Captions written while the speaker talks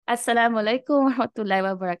Assalamualaikum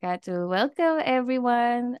warahmatullahi wabarakatuh. Welcome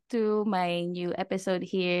everyone to my new episode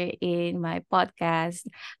here in my podcast.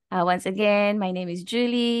 Once again, my name is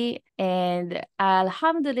Julie, and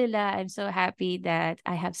Alhamdulillah, I'm so happy that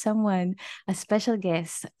I have someone, a special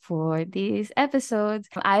guest for this episode.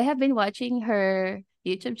 I have been watching her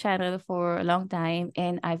YouTube channel for a long time,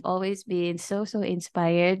 and I've always been so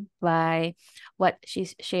inspired by what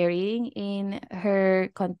she's sharing in her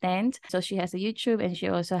content. So she has a YouTube and she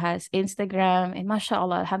also has Instagram. And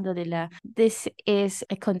mashallah, alhamdulillah, this is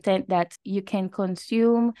a content that you can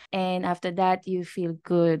consume. And after that, you feel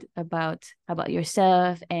good about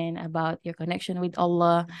yourself and about your connection with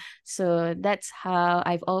Allah. So that's how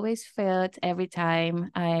I've always felt every time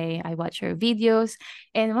I watch her videos.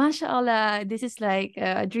 And mashallah, this is like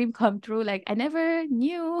a dream come true. Like I never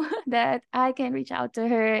knew that I can reach out to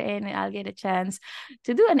her and I'll get a chance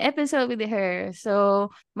to do an episode with her.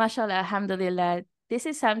 So mashallah, alhamdulillah, this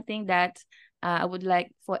is something that I would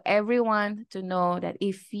like for everyone to know that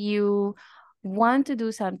if you want to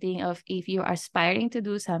do something, of if you're aspiring to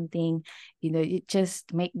do something, you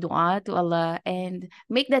just make dua to Allah and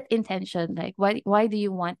make that intention, like why do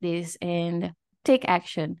you want this, and take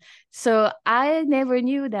action. So I never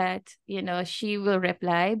knew that, she will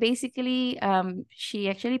reply. Basically, she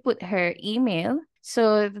actually put her email.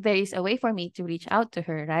 So there is a way for me to reach out to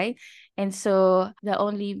her, right? And so the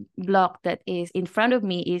only block that is in front of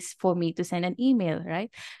me is for me to send an email,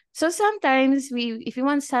 right? So sometimes if we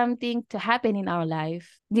want something to happen in our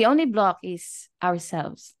life, the only block is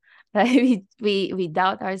ourselves. Right? We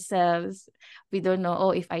doubt ourselves. We don't know,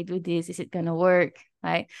 oh, if I do this, is it gonna work?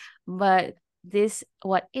 Right? But this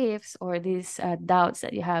what ifs, or these doubts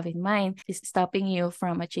that you have in mind, is stopping you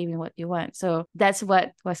from achieving what you want. So that's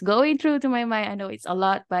what was going through to my mind. I know it's a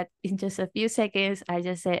lot, but in just a few seconds I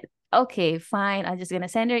just said, okay, fine, I'm just gonna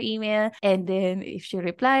send her email, and then if she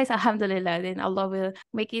replies, alhamdulillah, then Allah will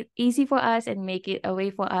make it easy for us and make it a way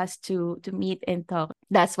for us to meet and talk.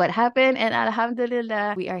 That's what happened, and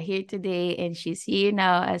alhamdulillah, we are here today, and she's here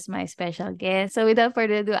now as my special guest. So without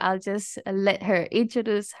further ado, I'll just let her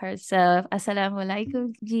introduce herself. Assalamu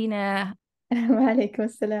alaikum, Gina.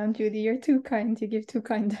 Walaikum assalam, Judy. You're too kind. You give too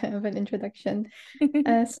kind of an introduction.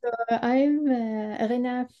 So I'm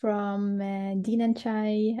Rena from Dean and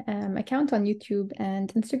Chai account on YouTube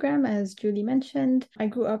and Instagram, as Julie mentioned. I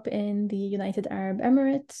grew up in the United Arab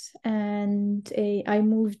Emirates, and I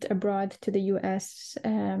moved abroad to the US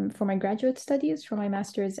for my graduate studies, for my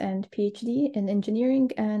master's and PhD in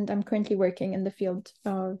engineering, and I'm currently working in the field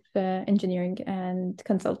of engineering and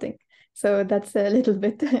consulting. So that's a little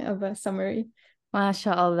bit of a summary.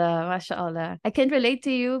 MashaAllah, MashaAllah. I can relate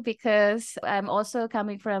to you because I'm also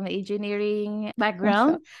coming from engineering Mashallah.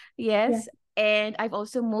 background. Yeah. Yes. And I've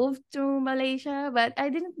also moved to Malaysia, but I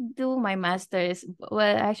didn't do my master's.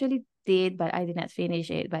 Well, I actually did, but I did not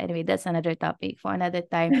finish it. But anyway, that's another topic for another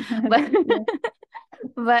time. But Yeah.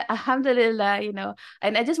 but alhamdulillah,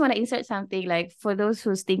 and I just want to insert something, like for those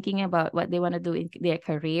who's thinking about what they want to do in their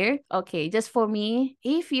career. Okay, just for me,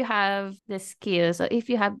 if you have the skills, or if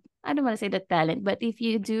you have, I don't want to say the talent, but if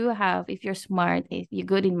you're smart, if you're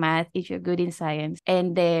good in math, if you're good in science,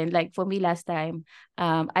 and then like for me last time,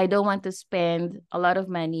 I don't want to spend a lot of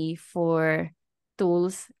money for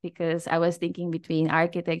tools, because I was thinking between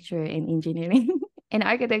architecture and engineering. And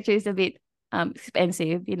architecture is a bit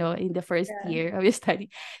expensive, in the first Yeah. year of your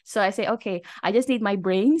study. So I say, okay, I just need my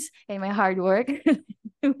brains and my hard work.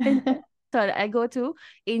 So I go to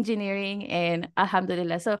engineering, and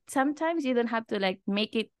alhamdulillah. So sometimes you don't have to like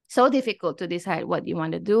make it so difficult to decide what you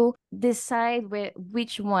want to do. Decide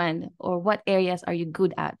which one or what areas are you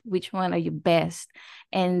good at, which one are you best,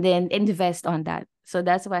 and then invest on that. So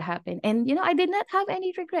that's what happened. And I did not have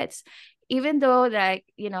any regrets, even though, like,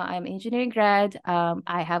 I'm engineering grad.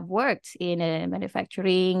 I have worked in a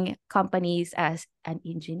manufacturing companies as an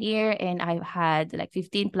engineer, and I've had like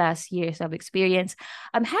 15 plus years of experience.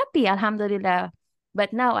 I'm happy, alhamdulillah.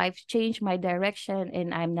 But now I've changed my direction,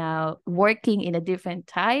 and I'm now working in a different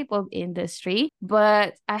type of industry.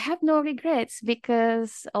 But I have no regrets,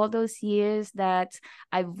 because all those years that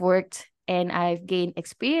I've worked and I've gained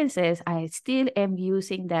experiences, I still am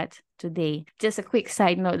using that today. Just a quick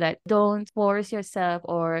side note, that don't force yourself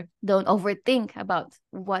or don't overthink about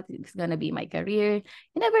what is going to be my career.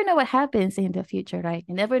 You never know what happens in the future, right?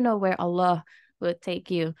 You never know where Allah will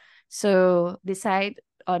take you. So decide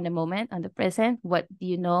on the moment, on the present, what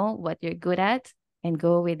you know, what you're good at, and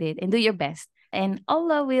go with it and do your best. And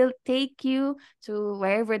Allah will take you to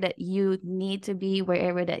wherever that you need to be,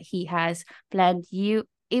 wherever that He has planned you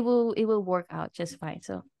it will work out just fine.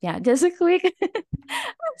 So yeah, just a quick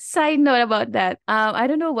side note about that. I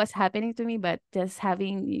don't know what's happening to me, but just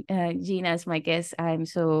having Gina as my guest, I'm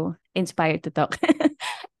so inspired to talk.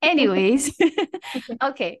 Anyways,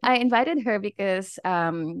 okay, I invited her because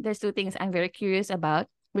there's two things I'm very curious about,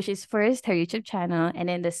 which is first her YouTube channel, and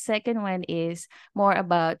then the second one is more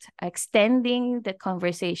about extending the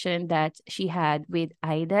conversation that she had with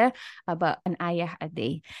Ida about an ayah a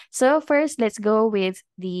day. So first, let's go with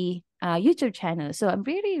the YouTube channel. So I'm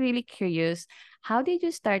really, really curious. How did you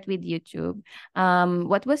start with YouTube?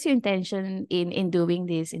 What was your intention in doing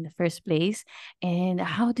this in the first place? And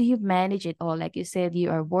how do you manage it all? Like you said, you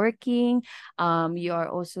are working, you are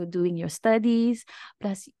also doing your studies,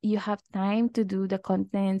 plus you have time to do the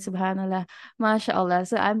content. Subhanallah, mashallah.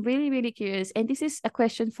 So I'm really, really curious. And this is a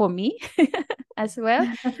question for me as well.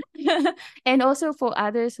 And also for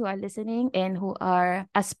others who are listening and who are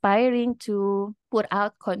aspiring to put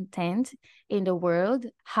out content in the world,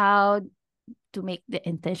 how to make the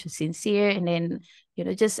intention sincere, and then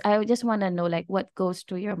just I just want to know like what goes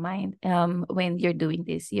through your mind when you're doing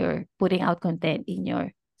this, you're putting out content in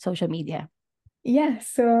your social media. Yeah,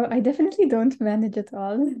 so I definitely don't manage it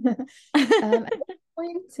all. At this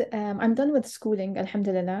point, I'm done with schooling,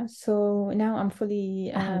 alhamdulillah. So now I'm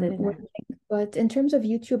fully Alhamdulillah. working. But in terms of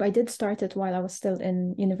YouTube, I did start it while I was still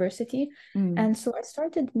in university. Mm. And so I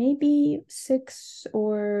started maybe 6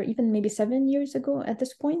 or even maybe 7 years ago at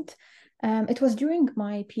this point. It was during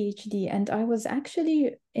my PhD, and I was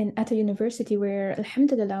actually in at a university where,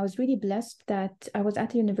 alhamdulillah, I was really blessed that I was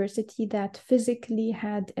at a university that physically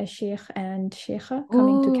had a sheikh and sheikha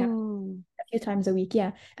coming to camp Oh, a few times a week.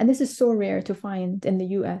 Yeah, and this is so rare to find in the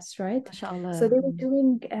US, right? So mashallah. they were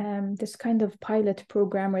doing this kind of pilot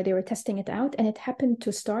program where they were testing it out, and it happened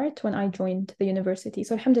to start when I joined the university.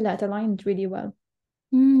 So alhamdulillah, it aligned really well.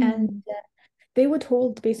 And Mm. they would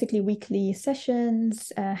hold basically weekly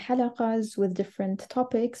sessions, halaqas with different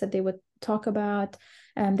topics that they would talk about.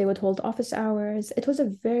 They would hold office hours. It was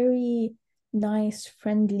a very nice,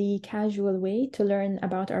 friendly, casual way to learn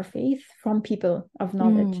about our faith from people of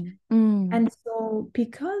knowledge. Mm. Mm. And so,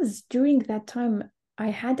 because during that time I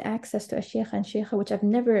had access to a sheikh and sheikha, which I've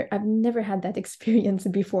never had that experience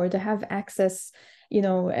before, to have access,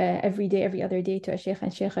 every day, every other day to a sheikh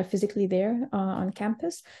and sheikha physically there on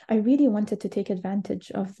campus. I really wanted to take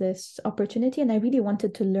advantage of this opportunity, and I really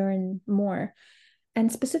wanted to learn more. And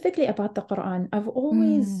specifically about the Quran, I've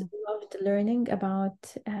always Mm. loved learning about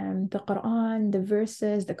the Quran, the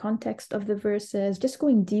verses, the context of the verses, just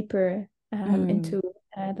going deeper Mm. into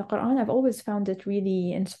the Quran. I've always found it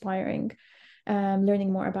really inspiring,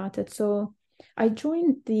 learning more about it. So I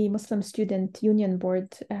joined the Muslim Student Union Board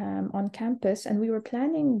on campus, and we were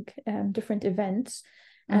planning different events.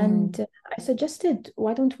 And Mm. I suggested,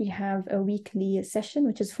 why don't we have a weekly session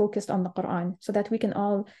which is focused on the Quran so that we can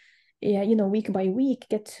all, yeah, week by week,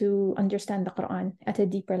 get to understand the Quran at a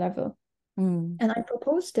deeper level. Mm. And I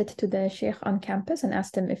proposed it to the Sheikh on campus and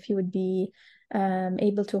asked him if he would be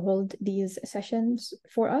able to hold these sessions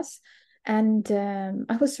for us. And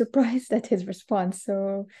I was surprised at his response.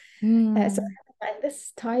 So Mm. and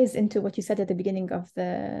this ties into what you said at the beginning of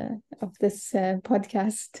this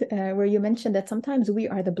podcast, where you mentioned that sometimes we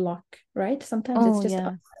are the block, right? Sometimes it's Oh just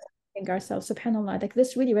yeah. ourselves, subhanallah. Like,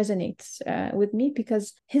 this really resonates with me,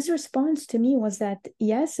 because his response to me was that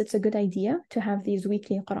yes, it's a good idea to have these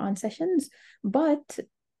weekly Quran sessions, but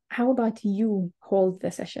how about you hold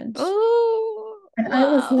the sessions? Oh And I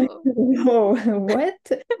was like, wow. whoa,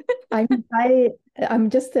 what? I'm I I'm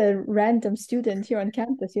just a random student here on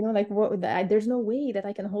campus, like, what, there's no way that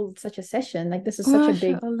I can hold such a session. Like, this is such a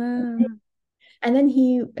big. MashaAllah. And then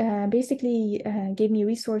he basically gave me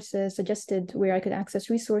resources, suggested where I could access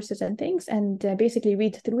resources and things, and basically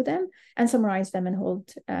read through them and summarize them and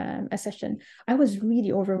hold a session. I was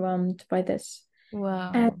really overwhelmed by this. And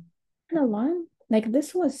Wow. along, like,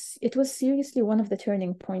 it was seriously one of the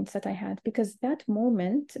turning points that I had, because that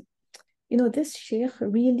moment, this sheikh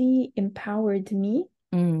really empowered me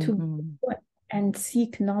Mm. to Mm. go and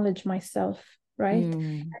seek knowledge myself, right?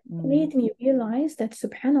 Mm. It Mm. made me realize that,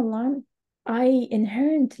 subhanallah,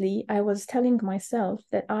 I was telling myself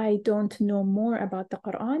that I don't know more about the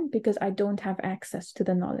Quran because I don't have access to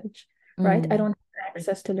the knowledge, right? I Mm. don't have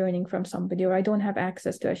access to learning from somebody, or I don't have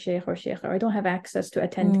access to a sheikh or sheikh, or I don't have access to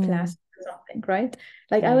attend class Mm. or something, right?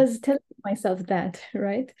 Like, I Right. was telling myself that,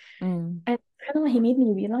 right? Mm. And subhanAllah, he made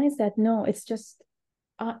me realize that no, it's just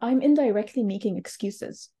I'm indirectly making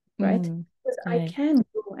excuses, right? Mm. Because I Right. can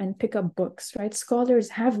go and pick up books, right? Scholars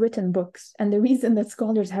have written books, and the reason that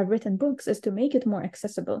scholars have written books is to make it more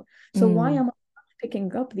accessible. So why Mm. am I not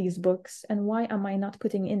picking up these books, and why am I not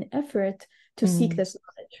putting in effort to seek Mm. this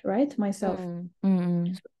knowledge, right? Myself. Mm.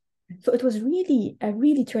 Mm. So it was really a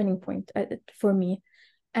really turning point for me.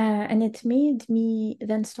 And it made me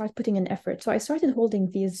then start putting in effort. So I started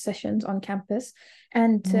holding these sessions on campus,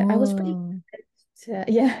 and I was pretty Oh.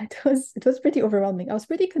 yeah, it was pretty overwhelming. I was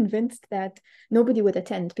pretty convinced that nobody would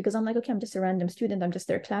attend because I'm like, okay, I'm just a random student. I'm just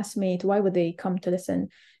their classmate. Why would they come to listen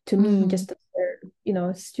to me, Mm. just as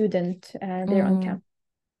their, student there on Mm. campus?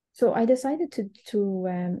 So I decided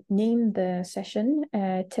to name the session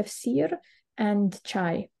Tafsir and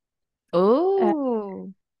Chai. Uh,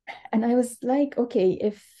 Oh, and I was like, okay,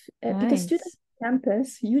 if because students nice. on campus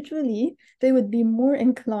usually they would be more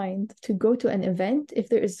inclined to go to an event if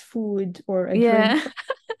there is food or a Yeah. drink,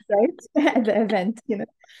 right, at the event.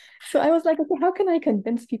 So I was like, okay, how can I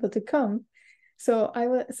convince people to come? So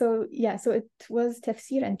it was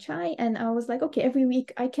tafsir and chai, and I was like, okay, every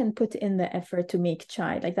week I can put in the effort to make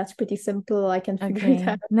chai. Like that's pretty simple. I can figure it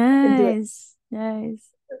out. Okay. I can do it. Nice. Nice.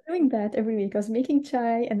 Doing that every week. I was making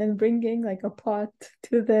chai and then bringing like a pot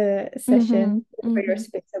to the Mm-hmm. session, the prayer Mm-hmm.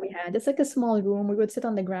 space that we had. It's like a small room. We would sit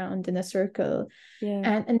on the ground in a circle Yeah.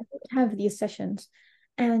 and we would have these sessions.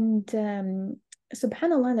 And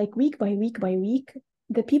subhanAllah, like week by week by week,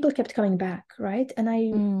 the people kept coming back, right? And I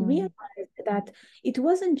Mm. realized that it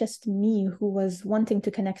wasn't just me who was wanting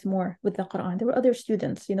to connect more with the Quran. There were other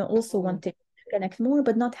students, also Mm. wanting to connect more,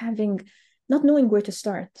 but not knowing where to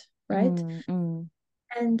start, right? Mm. Mm.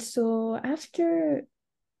 And so after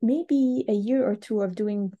maybe a year or two of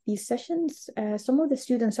doing these sessions, some of the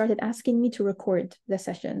students started asking me to record the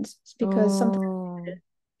sessions because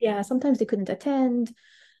Oh, sometimes they couldn't attend,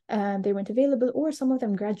 they weren't available, or some of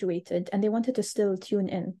them graduated and they wanted to still tune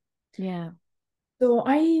in. yeah. So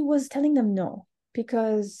I was telling them no,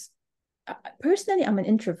 because personally, I'm an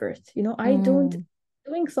introvert. I don't Mm.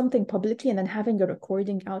 doing something publicly and then having a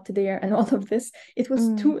recording out there and all of this.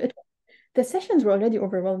 Mm. The sessions were already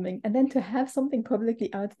overwhelming, and then to have something publicly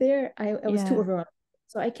out there, I was too Yeah. overwhelmed.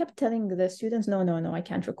 So I kept telling the students, no, no, no, I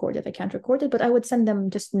can't record it. I can't record it. But I would send them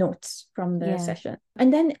just notes from the Yeah. session. And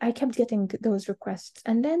then I kept getting those requests.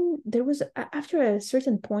 And then after a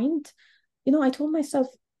certain point, I told myself,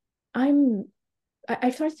 I'm, I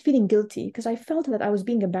started feeling guilty because I felt that I was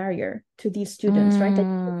being a barrier to these students, right?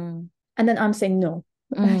 Mm. And then I'm saying, no,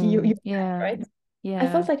 you Mm. can't, Yeah. right? I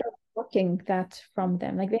felt Yeah. like I was blocking that from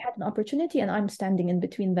them. Like they had an opportunity and I'm standing in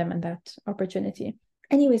between them and that opportunity.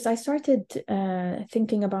 Anyways, I started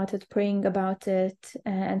thinking about it, praying about it,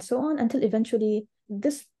 and so on until eventually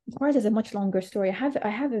this part is a much longer story. I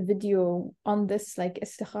have a video on this like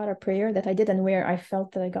istikhara prayer that I did and where I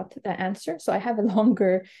felt that I got the answer. So I have a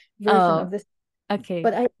longer version Oh, of this. okay.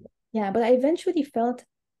 But I eventually felt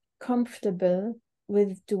comfortable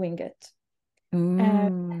with doing it. Uh,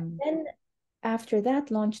 Mm. then after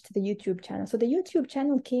that launched the YouTube channel. So the YouTube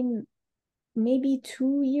channel came maybe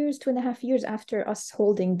 2 years, 2.5 years after us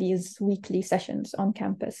holding these weekly sessions on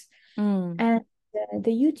campus. Mm. And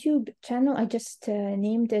the YouTube channel, I just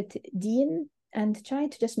named it Deen and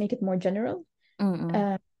tried to just make it more general. Mm.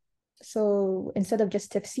 Uh, so instead of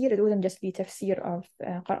just tafsir, it wouldn't just be tafsir of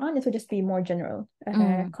Quran, it would just be more general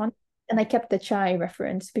Mm. content. And I kept the chai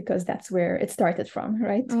reference because that's where it started from,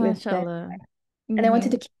 right? With the Mashallah. and I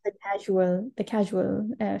wanted Mm-hmm. to keep the casual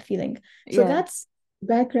feeling. So Yeah. that's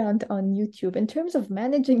background on YouTube. In terms of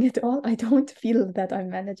managing it all, I don't feel that I'm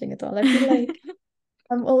managing it all. I feel like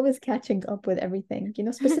I'm always catching up with everything.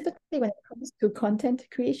 Specifically when it comes to content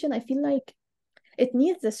creation, I feel like it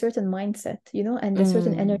needs a certain mindset, and a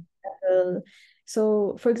certain energy Mm. level.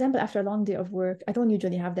 So, for example, after a long day of work, I don't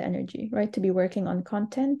usually have the energy, right, to be working on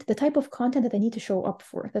content, the type of content that I need to show up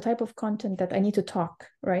for, the type of content that I need to talk,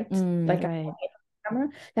 right? Mm. Like I'm Right. talking on camera,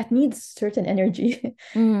 that needs certain energy.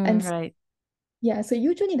 Mm. And Right. yeah, so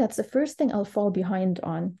usually that's the first thing I'll fall behind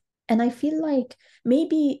on. And I feel like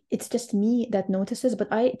maybe it's just me that notices, but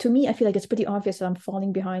to me, I feel like it's pretty obvious that I'm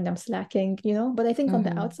falling behind, I'm slacking. But I think on the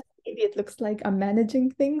Mm-hmm. outside, maybe it looks like I'm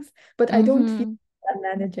managing things, but I don't feel Mm-hmm. I'm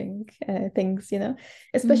managing things. Mm-hmm.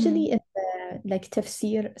 Especially in the like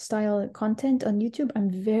tafsir style content on YouTube, I'm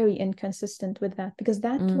very inconsistent with that because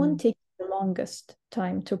that one Mm. takes the longest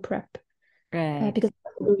time to prep Right. because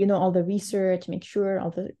all the research, make sure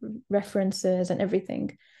all the references and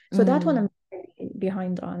everything. So that one Mm. I'm really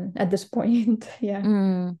behind on at this point. Yeah.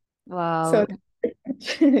 Mm. So Wow.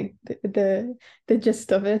 the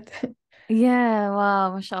gist of it. Yeah,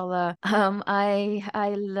 wow, mashallah.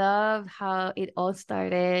 I love how it all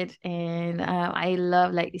started, and I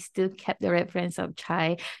love like it still kept the reference of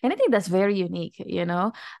chai, and I think that's very unique, you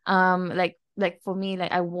know. Like for me,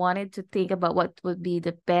 like I wanted to think about what would be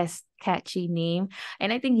the best catchy name,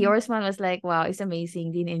 and I think yours one was like, wow, it's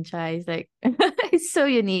amazing, Dean and Chai. It's like It's so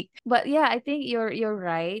unique. But yeah, I think you're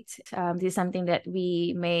right. This is something that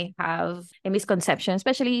we may have a misconception,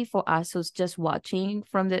 especially for us who's just watching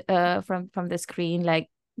from the from the screen, like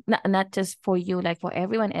not just for you, like for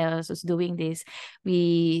everyone else who's doing this.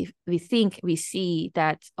 We think we see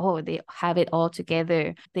that, oh, they have it all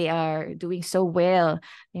together, they are doing so well,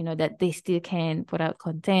 that they still can put out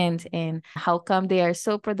content, and how come they are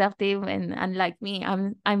so productive, and unlike me,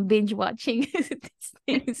 I'm binge watching these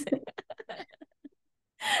things.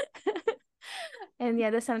 And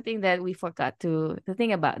yeah, that's something that we forgot to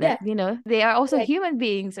think about, that Yeah, they are also like human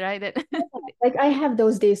beings, right? That like I have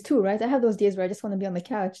those days too, right? I have those days where I just want to be on the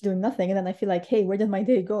couch doing nothing, and then I feel like, hey, where did my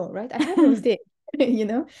day go, right? I have those days, you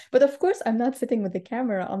know. But of course, I'm not sitting with the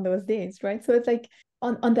camera on those days, right? So it's like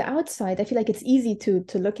on the outside, I feel like it's easy to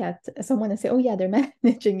look at someone and say, oh yeah, they're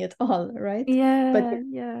managing it all, right? But yeah,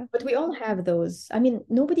 yeah. but we all have those. I mean,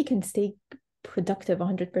 nobody can stay productive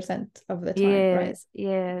 100% of the time, right? Yes,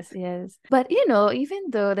 yes, yes. But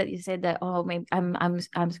even though that you said that, oh, maybe I'm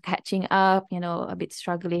catching up, a bit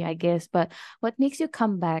struggling, I guess. But what makes you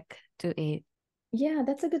come back to it? Yeah,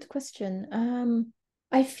 that's a good question.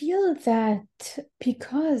 I feel that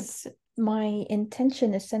because my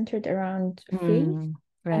intention is centered around faith Mm,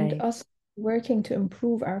 and right. us working to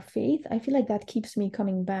improve our faith, I feel like that keeps me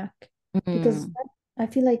coming back because Mm, I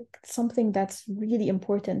feel like something that's really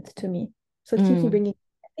important to me. So it keeps me mm, bringing,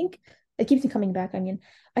 I think it keeps me coming back. I mean,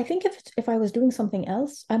 I think if I was doing something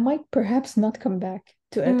else, I might perhaps not come back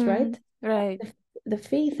to it, right? right. The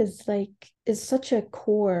faith is such a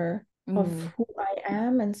core of Mm, who I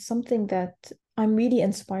am and something that I'm really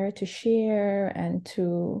inspired to share and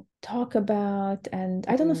to talk about. And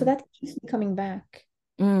I don't know, so mm. that keeps me coming back.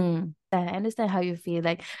 I understand how you feel.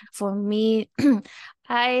 Like for me,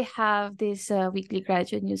 I have this weekly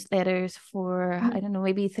graduate newsletters for, Mm, I don't know,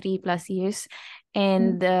 maybe 3+ years.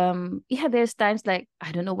 mm, And yeah, there's times like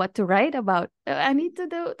I don't know what to write about. I need to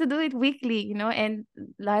do it weekly, and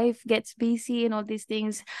life gets busy and all these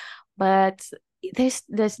things. But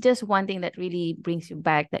there's just one thing that really brings you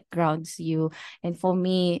back, that grounds you. And for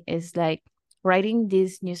me, is like writing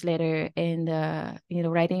this newsletter, and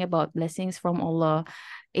writing about blessings from Allah.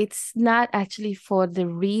 It's not actually for the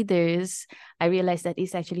readers. I realize that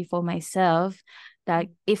it's actually for myself, that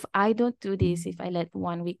if I don't do this, if I let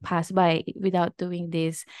one week pass by without doing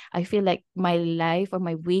this, I feel like my life or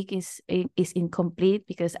my week is incomplete,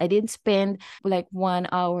 because I didn't spend like 1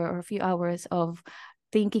 hour or a few hours of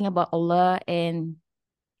thinking about Allah and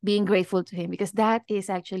being grateful to him, because that is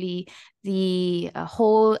actually the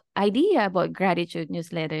whole idea about gratitude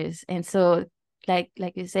newsletters. And so, like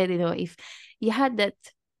you said, if you had that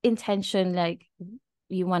intention, like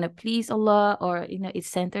you want to please Allah, or it's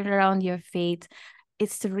centered around your faith,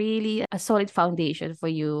 it's really a solid foundation for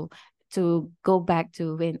you to go back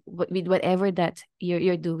to with whatever that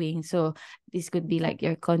you're doing. So this could be like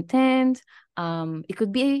your content, it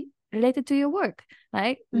could be related to your work,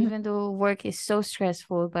 right? mhm, Even though work is so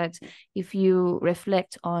stressful, but if you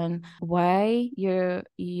reflect on why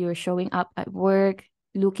you're showing up at work,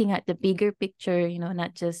 looking at the bigger picture,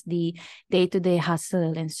 not just the day-to-day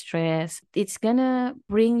hustle and stress, it's gonna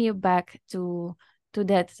bring you back to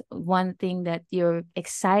that one thing, that you're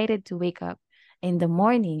excited to wake up in the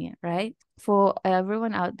morning, right? For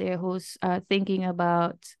everyone out there who's thinking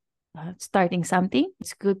about starting something,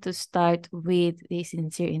 it's good to start with a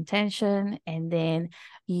sincere intention, and then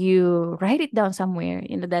you write it down somewhere,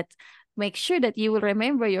 that make sure that you will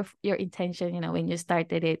remember your intention, when you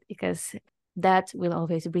started it, because that will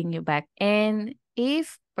always bring you back. And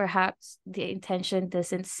if perhaps the intention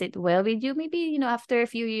doesn't sit well with you, maybe after a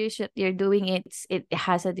few years that you're doing it, it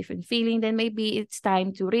has a different feeling, then maybe it's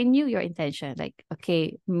time to renew your intention. Like,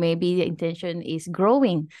 okay, maybe the intention is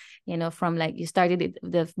growing, from like you started at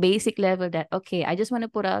the basic level, that okay, I just want to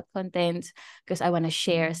put out content because I want to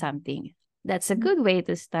share something. That's a mhm, good way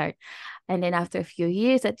to start. And then after a few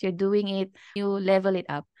years that you're doing it, you level it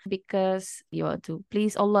up because you want to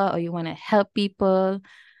please Allah, or you want to help people,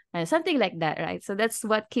 something like that, right? So that's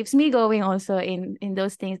what keeps me going also in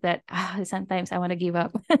those things that sometimes I want to give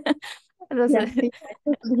up. Those yeah, yeah, I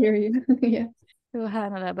totally hear you. Yeah.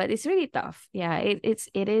 Subhanallah, but it's really tough. Yeah, it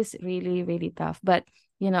is really, really tough. But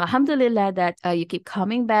alhamdulillah that you keep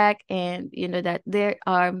coming back, and that there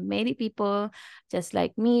are many people just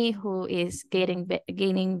like me who is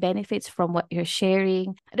gaining benefits from what you're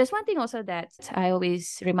sharing. There's one thing also that I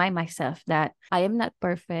always remind myself, that I am not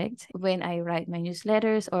perfect when I write my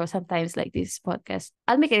newsletters, or sometimes like this podcast.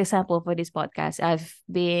 I'll make an example for this podcast. I've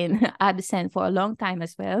been absent for a long time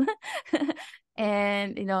as well.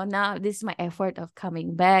 And now this is my effort of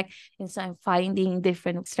coming back, and so I'm finding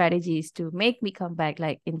different strategies to make me come back,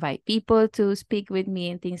 like invite people to speak with me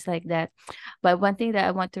and things like that. But one thing that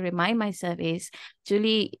I want to remind myself is,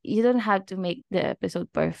 Julie, you don't have to make the episode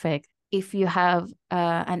perfect. If you have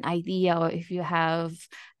an idea, or if you have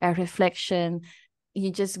a reflection, you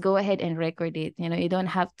just go ahead and record it. You don't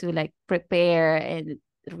have to like prepare and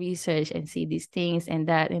research and see these things and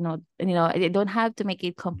that. I don't have to make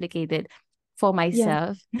it complicated for Yeah,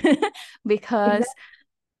 myself because exactly.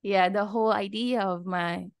 yeah, the whole idea of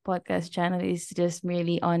my podcast channel is just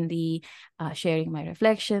merely on the sharing my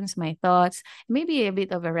reflections, my thoughts, maybe a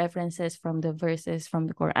bit of a references from the verses from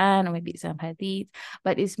the Quran, or maybe some hadith,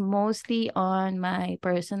 but it's mostly on my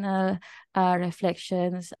personal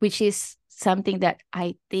reflections, which is something that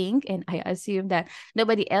I think and I assume that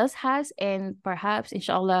nobody else has. And perhaps,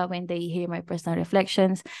 inshallah, when they hear my personal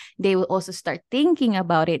reflections, they will also start thinking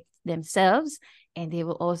about it themselves, and they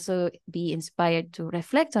will also be inspired to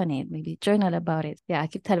reflect on it, maybe journal about it. Yeah, I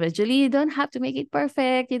keep telling them, Julie, you don't have to make it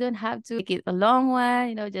perfect. You don't have to make it a long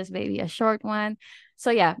one, just maybe a short one.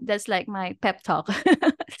 So yeah, that's like my pep talk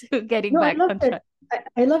to getting No, I back love on that. track.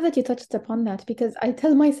 I love that you touched upon that because I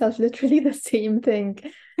tell myself literally the same thing.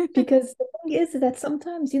 Because the thing is that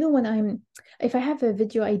sometimes, if I have a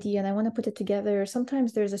video idea and I want to put it together,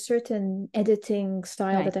 sometimes there's a certain editing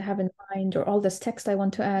style Right, that I have in mind, or all this text I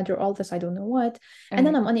want to add, or all this I don't know what. And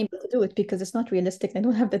then right, I'm unable to do it because it's not realistic. I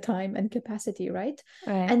don't have the time and capacity, right?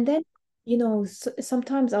 right. And then,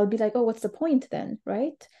 sometimes I'll be like, oh, what's the point then,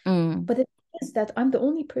 right? Mm. But it is that I'm the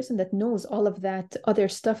only person that knows all of that other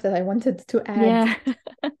stuff that I wanted to add, Yeah.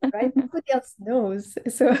 right? Nobody else knows.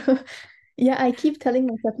 So, yeah, I keep telling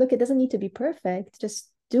myself, look, it doesn't need to be perfect.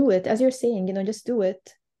 Just do it. As you're saying, just do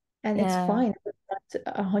it. And it's Yeah. fine. It's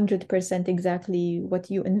not 100% exactly what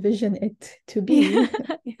you envision it to Yeah. be.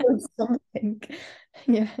 Or something.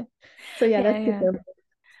 Yeah. So, yeah, Yeah. that's Yeah. super.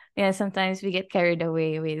 Yeah. Sometimes we get carried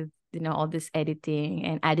away with, all this editing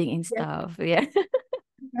and adding in Yeah, stuff. Yeah.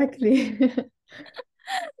 exactly.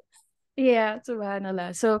 Yeah,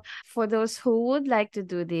 subhanallah. So for those who would like to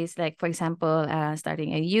do this, like for example,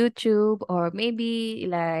 starting a YouTube, or maybe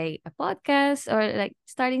like a podcast, or like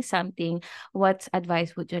starting something, what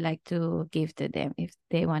advice would you like to give to them if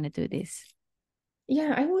they want to do this?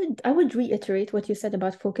 Yeah, I would reiterate what you said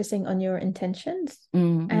about focusing on your intentions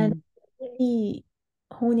and Mm-mm. really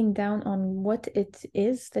honing down on what it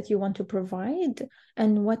is that you want to provide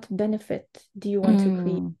and what benefit do you want to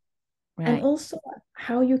create. Mm, And right. also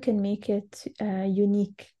how you can make it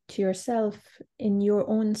unique to yourself in your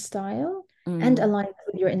own style and Mm, aligned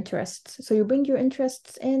with your interests. So you bring your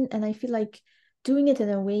interests in, and I feel like doing it in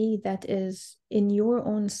a way that is in your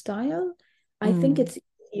own style, I think mm, it's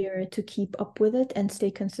easier to keep up with it and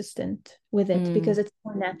stay consistent with it because mm, it's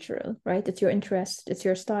more natural, right? It's your interest, it's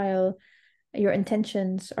your style, your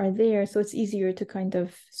intentions are there. So it's easier to kind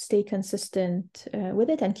of stay consistent with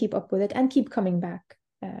it and keep up with it and keep coming back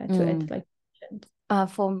to it, mm. like you mentioned.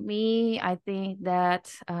 For me, I think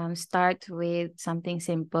that start with something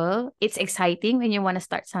simple. It's exciting when you want to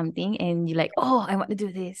start something and you're like, oh, I want to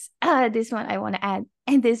do this. This one I want to add,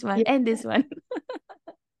 and this one, Yeah, and this one.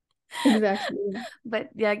 exactly. But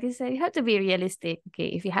yeah, like I said, you have to be realistic. Okay,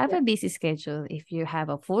 if you have Yeah, a busy schedule, if you have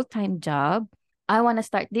a full-time job, I want to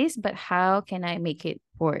start this, but how can I make it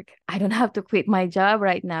work? I don't have to quit my job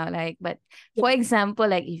right now. Like, but yeah, for example,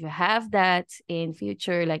 like if you have that in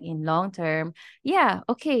future, like in long term, yeah,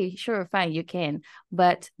 okay, sure, fine, you can.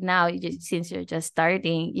 But now, since you're just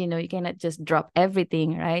starting, you cannot just drop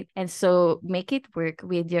everything, right? And so make it work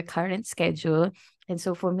with your current schedule. And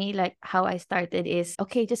so for me, like how I started is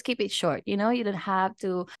okay, just keep it short. You don't have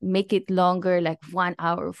to make it longer, like 1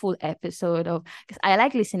 hour full episode of, because I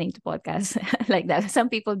like listening to podcasts like that. Some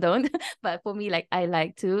people don't, but for me, like I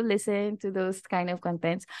like to listen to those kind of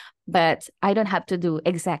contents, but I don't have to do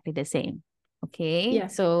exactly the same. Okay. yeah,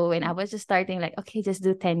 So when I was just starting, like, okay, just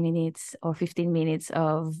do 10 minutes or 15 minutes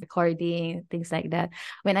of recording, things like that.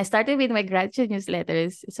 When I started with my gratitude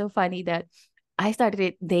newsletters, it's so funny that I started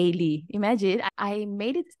it daily. Imagine I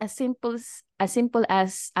made it as simple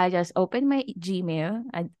as I just opened my Gmail,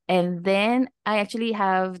 and then I actually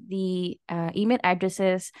have the email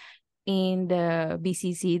addresses in the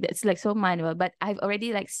BCC. That's like so manual, but I've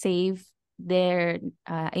already like saved their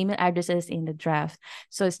email addresses in the draft.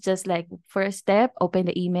 So it's just like first step, open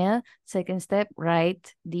the email. Second step,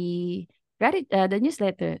 write the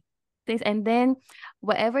newsletter things, and then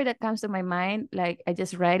whatever that comes to my mind, like I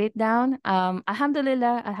just write it down.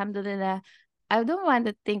 Alhamdulillah, Alhamdulillah. I don't want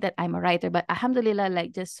to think that I'm a writer, but alhamdulillah,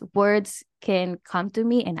 like just words can come to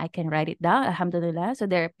me and I can write it down. Alhamdulillah. So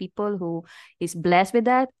there are people who is blessed with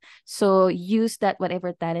that. So use that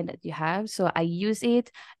whatever talent that you have. So I use it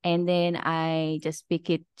and then I just speak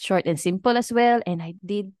it short and simple as well. And I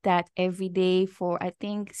did that every day for I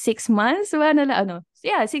think 6 months. Well, no, no, no.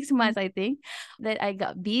 Yeah, 6 months, I think. Then I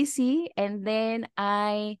got busy and then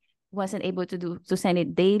I wasn't able to send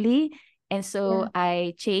it daily. And so Yeah.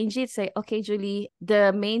 I changed it, say, okay, Julie,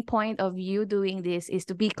 the main point of you doing this is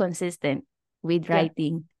to be consistent with Yeah.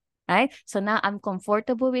 writing, right? So now I'm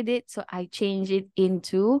comfortable with it. So I changed it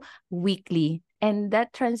into weekly. And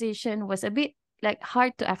that transition was a bit like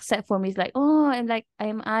hard to accept for me. It's like, oh, I'm like,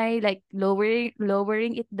 am I like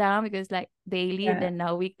lowering it down because like daily and Yeah. then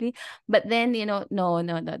now weekly? But then, no, no,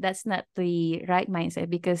 no, that's not the right mindset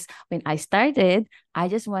because when I started, I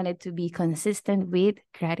just wanted to be consistent with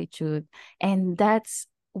gratitude. And that's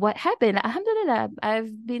what happened. Alhamdulillah, I've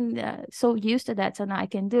been so used to that. So now I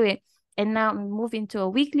can do it. And now I'm moving to a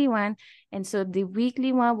weekly one. And so the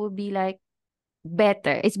weekly one will be like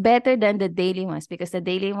better. It's better than the daily ones because the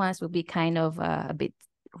daily ones will be kind of a bit,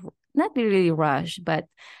 not really rushed, but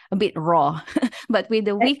a bit raw. But with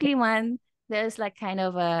the weekly one, there's like kind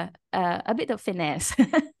of a bit of finesse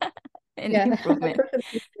and Yeah, I improvement.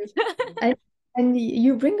 totally agree. And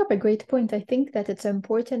you bring up a great point. I think that it's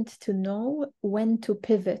important to know when to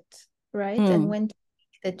pivot, right? And Mm. when to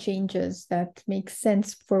make the changes that make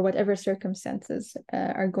sense for whatever circumstances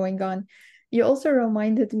are going on. You also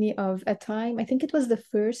reminded me of a time, I think it was the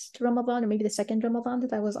first Ramadan or maybe the second Ramadan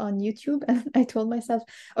that I was on YouTube, and I told myself,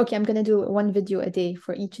 okay, I'm gonna do one video a day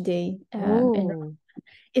for each day in Oh,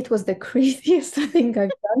 it was the craziest thing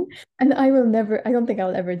I've done, and I don't think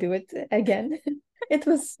I'll ever do it again. It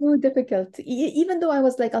was so difficult. Even though I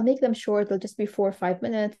was like, I'll make them short, they'll just be 4 or 5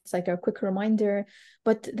 minutes, like a quick reminder.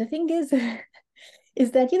 But the thing is,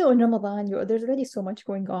 is that, in Ramadan, there's already so much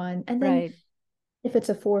going on. And then right. if it's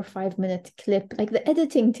a 4 or 5 minute clip, like the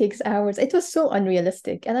editing takes hours. It was so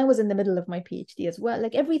unrealistic. And I was in the middle of my PhD as well.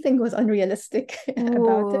 Like everything was unrealistic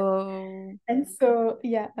about it. Oh. And so,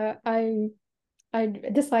 yeah, I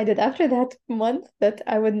decided after that month that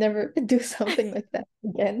I would never do something like that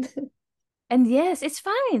again. And yes, it's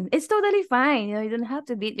fine. It's totally fine. You don't have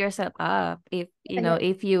to beat yourself up if Yeah,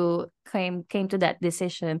 if you came to that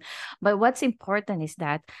decision. But what's important is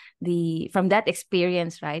that the from that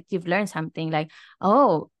experience, right? You've learned something like,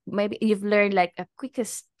 oh, maybe you've learned like a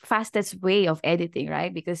quickest, fastest way of editing,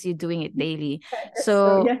 right? Because you're doing it daily. I guess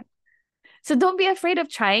so. So Yeah, don't be afraid of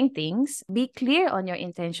trying things. Be clear on your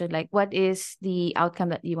intention. Like, what is the outcome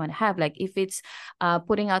that you want to have? Like, if it's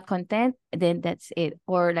putting out content, then that's it.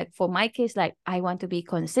 Or, like, for my case, like, I want to be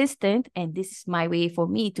consistent. And this is my way for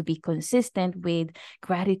me to be consistent with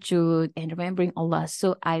gratitude and remembering Allah.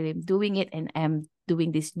 So I am doing it and I'm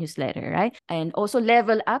doing this newsletter, right? And also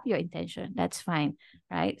level up your intention. That's fine,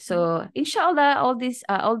 right? So, inshallah, all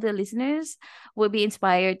the listeners will be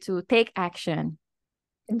inspired to take action.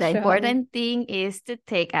 The inshallah. important thing is to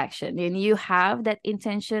take action. And you have that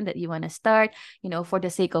intention that you want to start, for the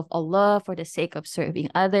sake of Allah, for the sake of serving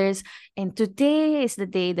others. And today is the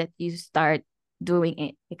day that you start doing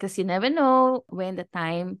it because you never know when the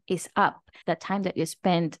time is up. The time that you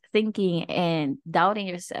spend thinking and doubting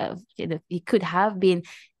yourself, it could have been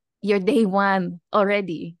your day one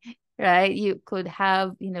already, right? You could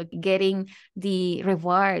have, getting the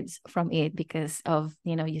rewards from it because of,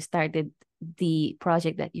 you started the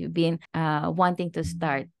project that you've been wanting to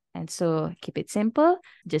start. And so keep it simple,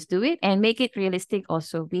 just do it and make it realistic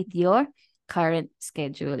also with your current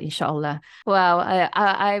schedule, inshallah. Wow,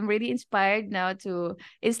 I'm really inspired now to,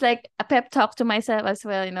 it's like a pep talk to myself as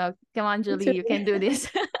well, come on, Me Julie, too. you can do this.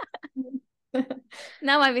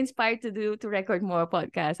 Now I'm inspired to record more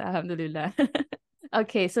podcasts. Alhamdulillah.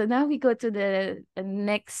 Okay, so now we go to the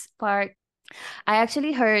next part. I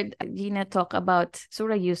actually heard Gina talk about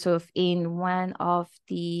Surah Yusuf in one of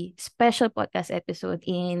the special podcast episode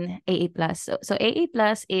in AA Plus. So AA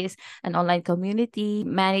Plus is an online community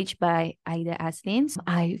managed by Aida Aslin.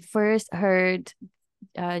 I first heard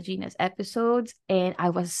Gina's episodes and I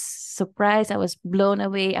was surprised. I was blown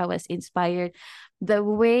away. I was inspired. The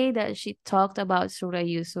way that she talked about Surah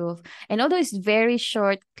Yusuf, and although it's very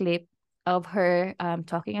short clip of her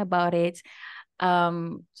talking about it,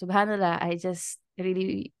 subhanallah, I just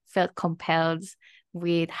really felt compelled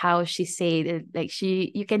with how she said it. Like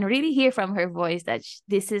you can really hear from her voice that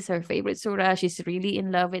this is her favorite surah. She's really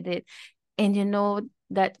in love with it. And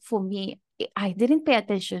that for me, I didn't pay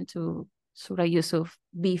attention to Surah Yusuf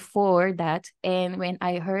before that. And when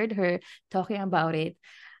I heard her talking about it,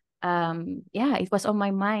 yeah, it was on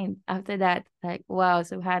my mind after that. Like, wow,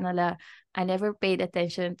 subhanallah, I never paid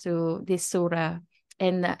attention to this surah.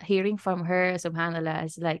 And hearing from her, subhanallah,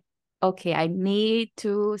 is like, okay, I need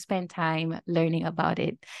to spend time learning about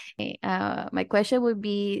it. My question would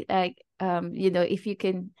be like, if you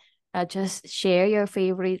can just share your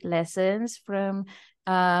favorite lessons from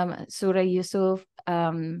Surah Yusuf,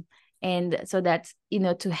 and so that,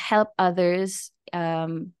 to help others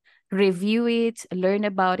review it, learn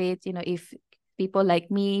about it, if people like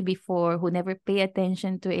me before who never pay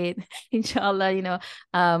attention to it, inshallah,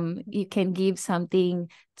 you can give something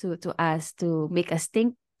to us to make us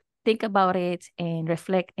think about it and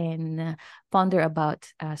reflect and ponder about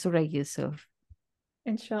Surah Yusuf.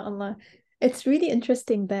 Inshallah. It's really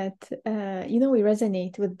interesting that we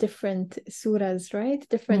resonate with different surahs, right?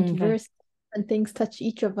 Different Right. verses and things touch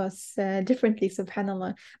each of us differently,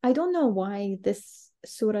 subhanAllah. I don't know why this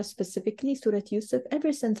surah specifically, Surah Yusuf,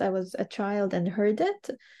 ever since I was a child and heard it,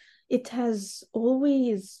 it has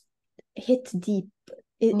always hit deep.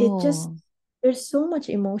 It just, Oh. there's so much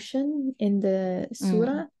emotion in the Mm.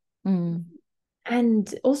 surah, Mm.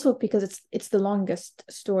 and also because it's the longest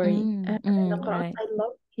story in the Quran. Right. I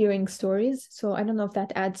love hearing stories, so I don't know if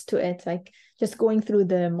that adds to it, like just going through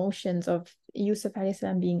the motions of Yusuf alayhi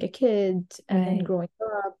salam being a kid and then Right. growing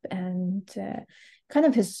up, and kind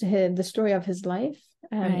of the story of his life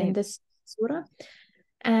in Right. this surah.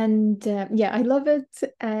 And yeah, I love it,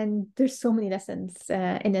 and there's so many lessons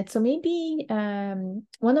in it. So maybe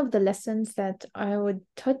one of the lessons that I would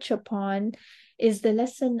touch upon is the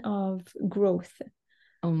lesson of growth.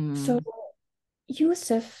 So Um.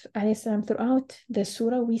 Yusuf alayhi salam, throughout the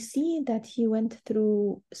surah, we see that he went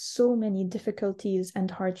through so many difficulties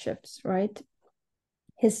and hardships, right?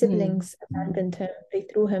 His Mm. siblings abandoned him. They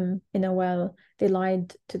threw him in a well. They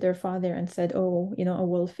lied to their father and said, "Oh, a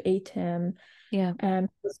wolf ate him." Yeah. He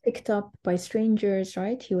was picked up by strangers,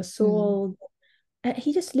 right? He was Mm. sold.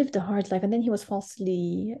 He just lived a hard life, and then he was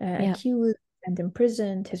falsely Yeah. accused and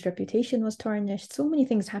imprisoned. His reputation was tarnished. So many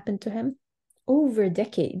things happened to him over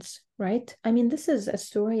decades, right? I mean, this is a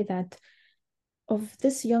story that of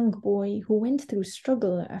this young boy who went through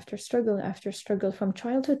struggle after struggle after struggle from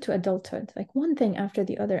childhood to adulthood, like one thing after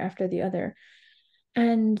the other after the other.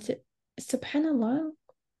 And subhanallah,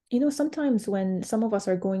 sometimes when some of us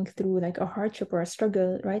are going through like a hardship or a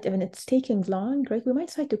struggle, right, and it's taking long, right, we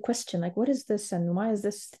might start to question, like, what is this and why is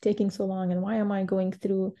this taking so long and why am I going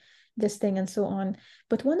through this thing and so on.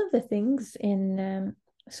 But one of the things in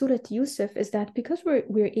Surah Yusuf is that because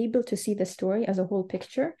we're able to see the story as a whole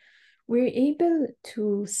picture, we're able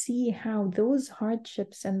to see how those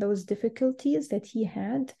hardships and those difficulties that he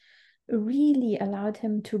had really allowed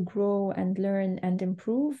him to grow and learn and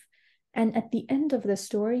improve. And at the end of the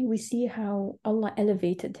story, we see how Allah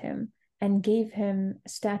elevated him and gave him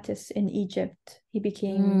status in Egypt. He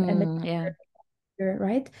became a Yeah. minister,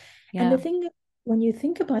 right? And the Yeah. thing, when you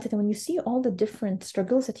think about it and when you see all the different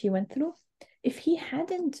struggles that he went through, if he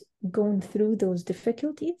hadn't gone through those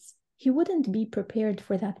difficulties, he wouldn't be prepared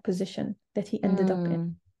for that position that he ended up in.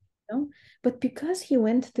 Mm. Know? But because he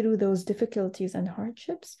went through those difficulties and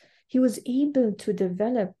hardships, he was able to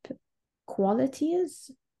develop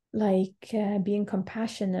qualities like being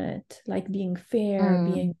compassionate, like being fair, Mm.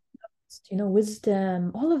 being,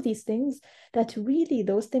 wisdom, all of these things that really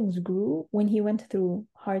those things grew when he went through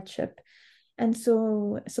hardship. And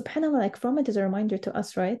so, subhanAllah, like from it is a reminder to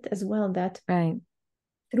us, right, as well, that Right.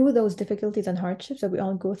 through those difficulties and hardships that we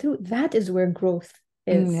all go through, that is where growth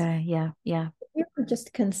is. Yeah. Yeah. Yeah. We were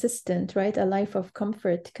just consistent, right? A life of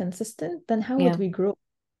comfort, consistent, then how would Yeah. we grow,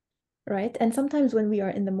 right? And sometimes when we are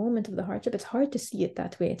in the moment of the hardship, it's hard to see it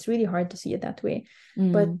that way. It's really hard to see it that way.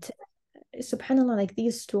 Mm. But subhanAllah, like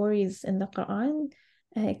these stories in the Quran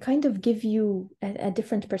kind of give you a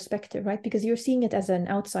different perspective, right? Because you're seeing it as an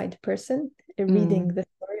outside person reading Mm. the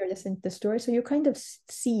story or listening to the story. So you kind of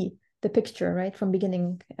see the picture, right, from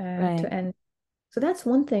beginning to Right. end. So that's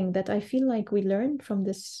one thing that I feel like we learned from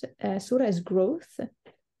this surah is growth.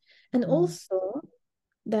 And Mm. also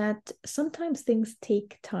that sometimes things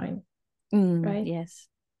take time, right? Yes.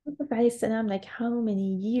 Prophet alayhi salam, like how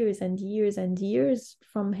many years and years and years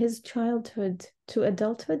from his childhood to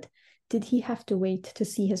adulthood did he have to wait to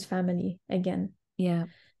see his family again? Yeah.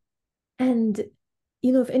 And,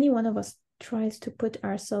 if any one of us tries to put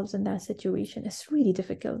ourselves in that situation, it's really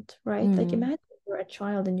difficult, right? Like Mm. imagine you're a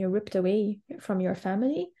child and you're ripped away from your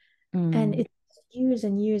family, and Mm. it's years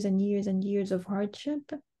and years and years and years of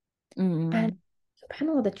hardship. And Mm.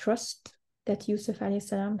 subhanAllah, the trust that Yusuf alayhi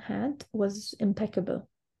salam had was impeccable.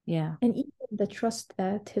 Yeah. And even the trust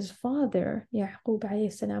that his father, Yaqub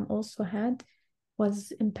alayhi salam, also had was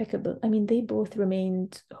impeccable. I mean, they both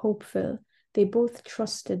remained hopeful. They both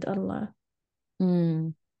trusted Allah.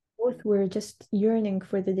 Mm. Both were just yearning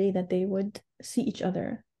for the day that they would see each other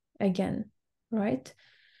again, right?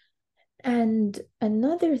 And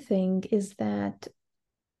another thing is that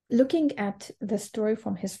looking at the story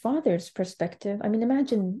from his father's perspective, I mean,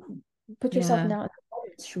 imagine, put yourself Yeah. now in the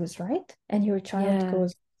father's shoes, right? And your child Yeah.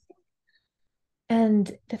 goes, and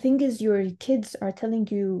the thing is, your kids are telling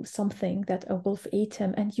you something that a wolf ate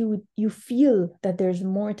him, and you feel that there's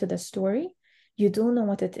more to the story. You don't know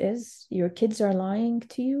what it is. Your kids are lying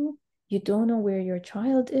to you. You don't know where your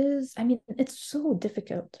child is. I mean, it's so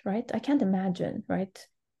difficult, right? I can't imagine, right?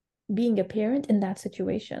 Being a parent in that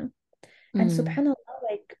situation. And Mm. subhanAllah,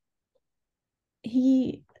 like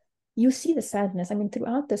he you see the sadness. I mean,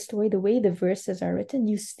 throughout the story, the way the verses are written,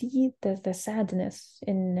 you see the sadness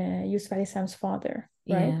in Yusuf alayhi salam's father,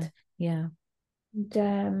 Yeah. right? Yeah.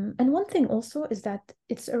 And one thing also is that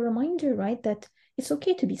it's a reminder, right, that it's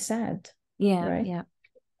okay to be sad, Yeah. right? Yeah.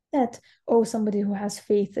 That, oh, somebody who has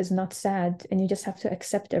faith is not sad and you just have to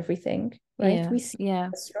accept everything, right? Yeah. We see Yeah.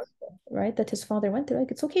 the struggle, right, that his father went through.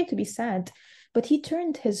 Like, it's okay to be sad, but he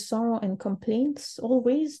turned his sorrow and complaints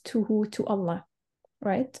always to who? To Allah,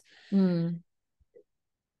 right? Mm.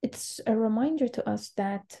 It's a reminder to us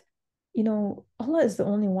that, Allah is the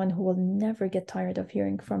only one who will never get tired of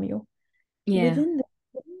hearing from you. Yeah. Within the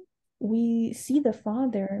we see the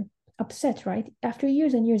father upset, right? After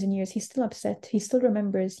years and years and years, he's still upset. He still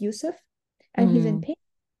remembers Yusuf and he's in Mm. pain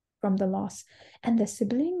from the loss. And the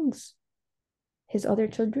siblings, his other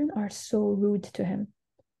children, are so rude to him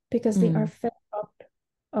because they are Mm. fed up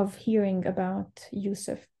of hearing about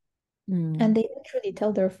Yusuf. Mm. And they literally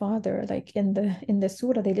tell their father, like in the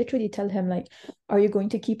surah, they literally tell him, like, are you going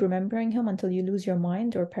to keep remembering him until you lose your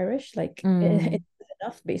mind or perish? Like Mm. it's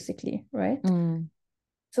enough, basically, right? Mm.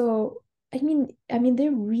 So I mean,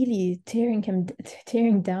 they're really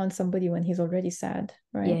tearing down somebody when he's already sad,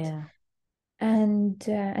 right? Yeah. And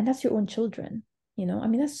that's your own children, you know. I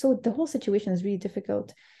mean, that's so the whole situation is really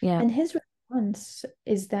difficult. Yeah. And his response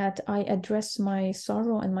is that I address my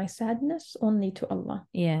sorrow and my sadness only to Allah.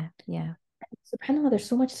 Yeah. Yeah. SubhanAllah, there's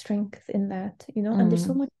so much strength in that, and there's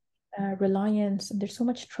so Mm. much reliance and there's so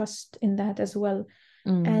much trust in that as well.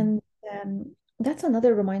 Mm. And that's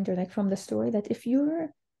another reminder, like from the story, that if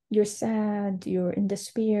you're sad, you're in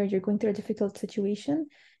despair, you're going through a difficult situation,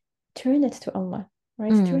 turn it to Allah,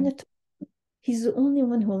 right? Turn Mm. it to He's the only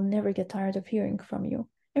one who will never get tired of hearing from you.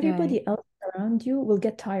 Right. Everybody else around you will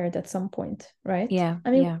get tired at some point, right? Yeah.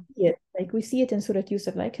 I mean, Yeah. we see it in Surah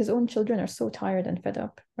Yusuf, like his own children are so tired and fed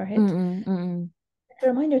up, right? Mm. Mm. A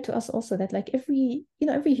reminder to us also that, like, every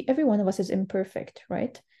one of us is imperfect,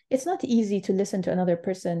 right? It's not easy to listen to another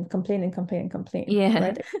person complain and complain and complain, Yeah.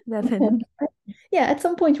 right? Definitely. Yeah, at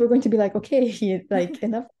some point we're going to be like, okay, like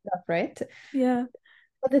enough, right? Yeah.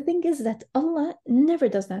 But the thing is that Allah never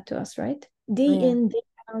does that to us, right? Day Yeah. in, day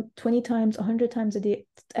out, 20 times, 100 times a day,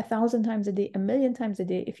 1,000 times a day, a million times a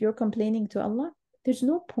day. If you're complaining to Allah, there's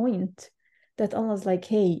no point that Allah's like,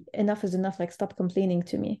 hey, enough is enough, like, stop complaining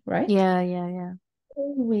to me, right? Yeah. Yeah. Yeah.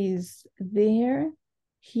 Always there,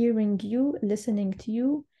 hearing you, listening to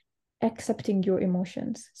you, accepting your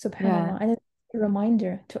emotions, Right. subhanallah. And it's a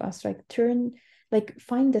reminder to us, like,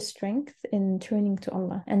 find the strength in turning to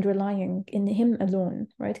Allah and relying in Him alone,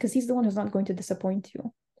 right? Because He's the one who's not going to disappoint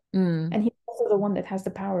you. Mm. And He's also the one that has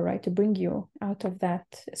the power, right, to bring you out of that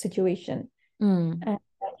situation Mm. that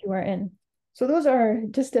you are in. So those are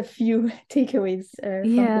just a few takeaways from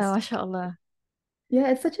Yeah. this. MashaAllah. Yeah,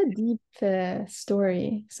 it's such a deep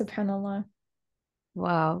story, subhanallah.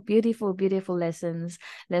 Wow, beautiful, beautiful lessons.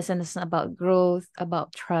 Lessons about growth,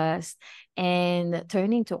 about trust, and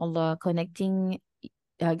turning to Allah, connecting,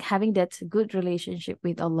 having that good relationship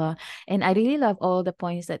with Allah. And I really love all the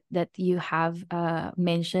points that you have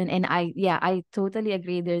mentioned. And I totally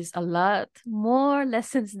agree. There's a lot more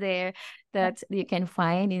lessons there that you can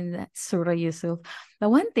find in Surah Yusuf.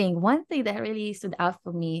 But one thing that really stood out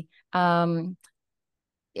for me,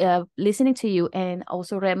 listening to you and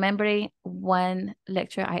also remembering one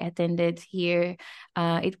lecture I attended here.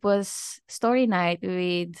 It was story night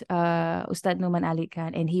with Ustad Numan Ali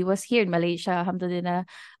Khan, and he was here in Malaysia, alhamdulillah.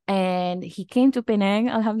 And he came to Penang,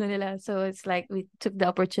 alhamdulillah. So it's like we took the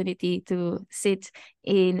opportunity to sit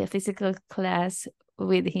in a physical class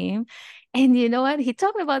with him. And you know what? He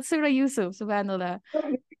talked about Surah Yusuf, subhanallah.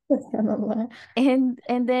 Subhanallah. And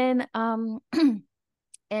then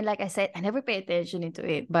and like I said, I never pay attention into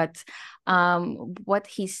it. But what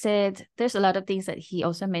he said, there's a lot of things that he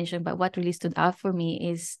also mentioned, but what really stood out for me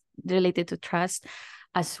is related to trust.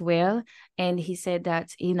 as well. And he said that,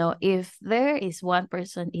 if there is one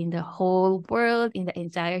person in the whole world, in the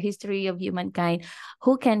entire history of humankind,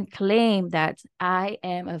 who can claim that I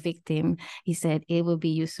am a victim, he said it will be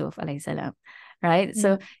Yusuf alayhi salam. Right. Yeah.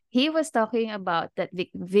 So he was talking about that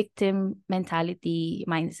victim mentality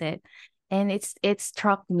mindset. And it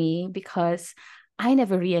struck me because I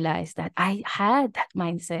never realized that I had that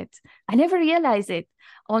mindset. I never realized it.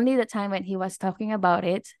 Only the time when he was talking about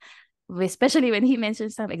it, especially when he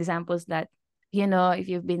mentioned some examples that, if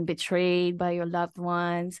you've been betrayed by your loved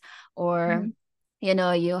ones, or Mhm.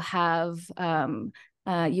 you have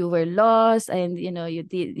you were lost, and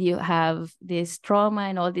you have this trauma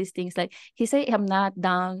and all these things. Like, he said, I'm not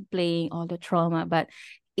downplaying all the trauma, but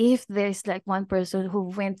if there's like one person who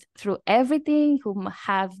went through everything, who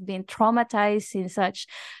have been traumatized in such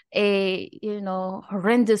a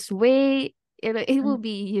horrendous way, it will Mhm.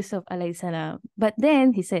 be Yusuf alayhi salam. But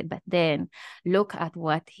then he said, but then look at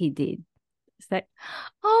what he did. It's like, Yeah.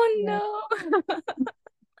 oh no.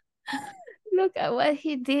 Look at what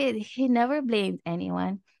he did. He never blamed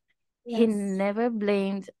anyone. He Yes. never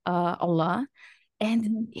blamed Allah. And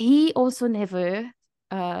Mhm.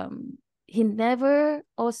 um he never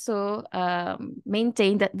also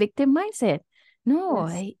maintained that victim mindset. No,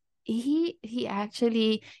 Yes. he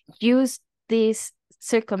actually used these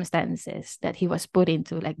circumstances that he was put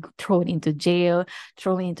into, like thrown into jail,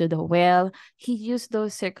 thrown into the well. He used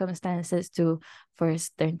those circumstances to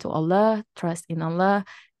first turn to Allah, trust in Allah,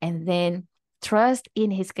 and then trust in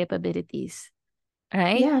his capabilities,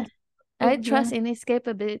 right? Yeah. I True. trust Yeah. in his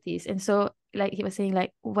capabilities. And so, like he was saying,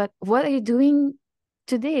 like, what are you doing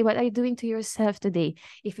today? What are you doing to yourself today?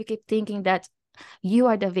 If you keep thinking that you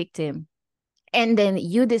are the victim, and then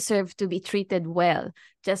you deserve to be treated well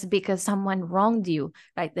just because someone wronged you,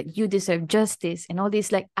 right? That you deserve justice and all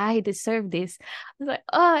this, like, I deserve this. It's like,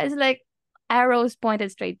 oh, it's like arrows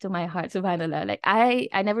pointed straight to my heart, subhanallah. Like, I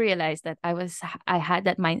never realized that I had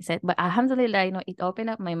that mindset, but alhamdulillah, it opened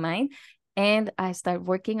up my mind, and I start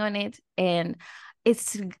working on it. And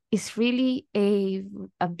it's it's really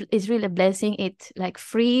it's really a blessing. It like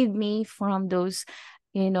freed me from those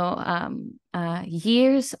years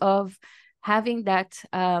of having that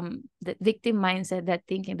victim mindset, that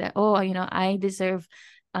thinking that, oh, I deserve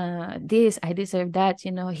this, I deserve that,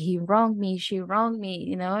 he wronged me, she wronged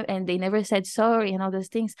me, and they never said sorry and all those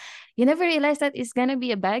things. You never realize that it's going to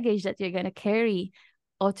be a baggage that you're going to carry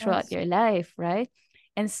all throughout Yes. your life, right?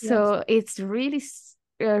 And Yes. so it's really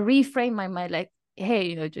reframe my mind, like,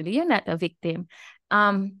 hey, Julie, you're not a victim.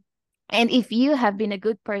 um and if you have been a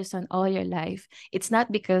good person all your life, it's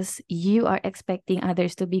not because you are expecting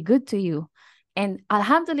others to be good to you. And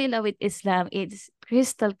alhamdulillah, with Islam, it's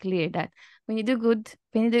crystal clear that when you do good,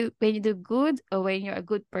 or when you're a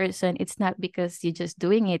good person, it's not because you're just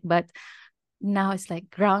doing it, but now it's like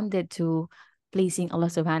grounded to pleasing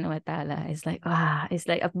Allah subhanahu wa ta'ala. It's like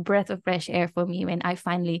a breath of fresh air for me when I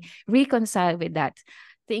finally reconcile with that,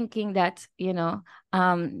 thinking that, when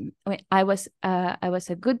I was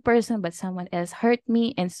a good person, but someone else hurt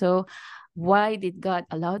me. And so why did God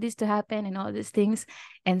allow this to happen and all these things?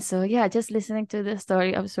 And so, yeah, just listening to the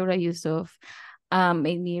story of Surah Yusuf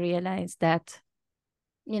made me realize that,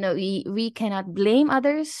 we cannot blame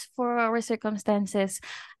others for our circumstances,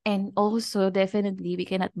 and also definitely we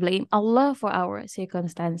cannot blame Allah for our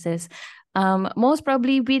circumstances. Most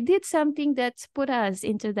probably we did something that's put us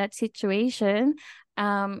into that situation.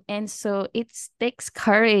 And so it takes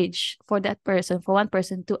courage for that person, for one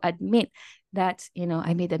person, to admit that,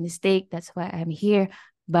 I made a mistake, that's why I'm here,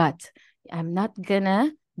 but I'm not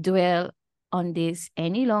gonna dwell on this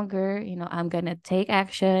any longer. I'm gonna take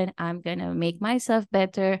action, I'm gonna make myself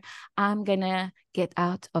better, I'm gonna get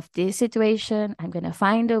out of this situation, I'm gonna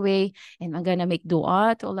find a way, and I'm gonna make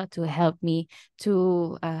dua to Allah to help me,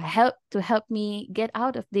 to help me get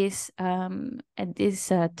out of this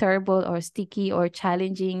terrible or sticky or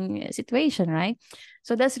challenging situation, right?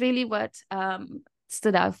 So that's really what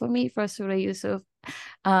stood out for me for Surah Yusuf.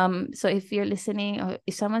 So if you're listening, or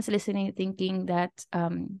if someone's listening thinking that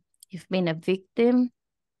you've been a victim,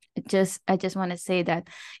 I just want to say that,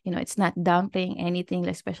 it's not downplaying anything,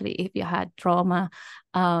 especially if you had trauma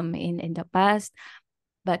in the past.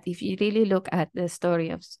 But if you really look at the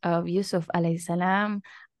story of Yusuf alayhi salam,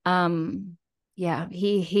 yeah,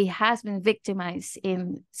 he has been victimized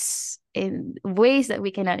in ways that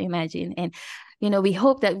we cannot imagine. And we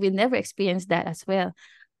hope that we'll never experience that as well.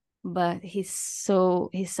 But he's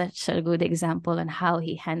such a good example on how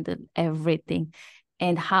he handled everything,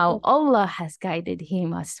 and how Yes. Allah has guided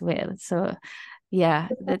him as well. So yeah,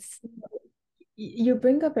 In fact, that's you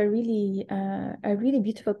bring up a really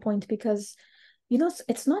beautiful point because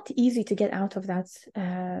it's not easy to get out of that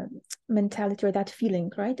mentality or that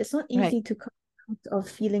feeling, right? It's not Right. easy to come out of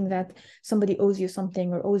feeling that somebody owes you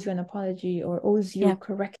something or owes you an apology or owes you Yeah.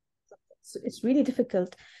 correct. It's really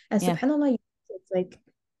difficult. And Yeah. subhanAllah, it's like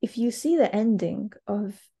if you see the ending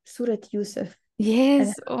of Surah Yusuf, and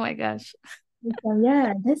Yes. Oh my gosh.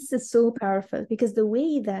 yeah, this is so powerful because the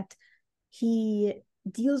way that he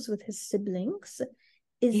deals with his siblings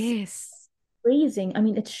is Yes. praising. I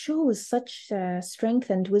mean, it shows such strength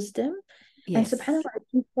and wisdom. And Yes. subhanAllah,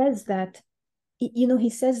 he says that, he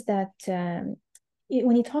says that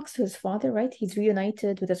when he talks to his father, right? He's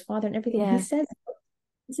reunited with his father and everything. He Yeah.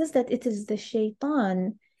 says that it is the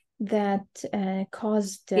shaitan that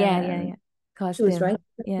caused Yeah. Yeah. Yeah. Cause issues, them. right?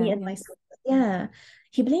 Me Yeah. and Yeah. my siblings. Yeah.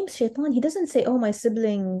 He blames shaitan. He doesn't say, oh, my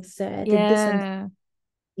siblings did this and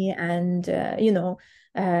Yeah. and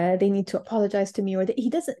they need to apologize to me or he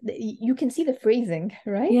doesn't you can see the phrasing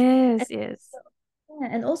right and, Yes. Yes. yeah,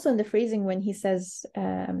 and also in the phrasing when he says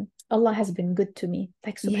Allah has been good to me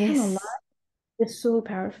like subhanallah Yes. it's so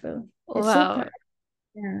powerful it's so Wow.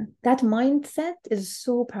 yeah that mindset is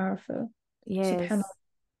so powerful subhanallah. Yes.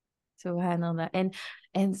 Subhanallah. And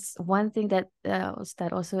one thing that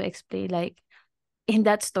that also explained, like in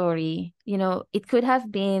that story, it could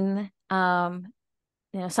have been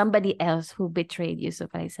somebody else who betrayed Yusuf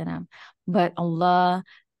alayhi salam, but Allah,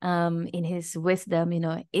 in His wisdom,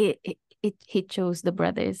 He chose the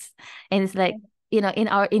brothers, and it's like, in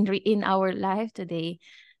our life today,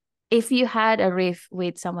 if you had a riff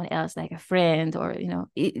with someone else, like a friend, or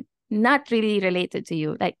not really related to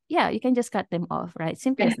you, like, yeah, you can just cut them off, right?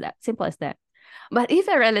 Simple Yeah, as that. Simple as that. But if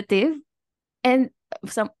a relative, and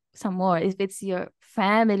some more, if it's your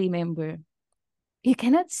family member, you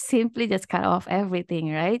cannot simply just cut off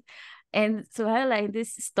everything, right? And so I like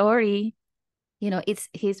this story, it's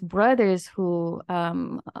his brothers who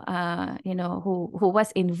was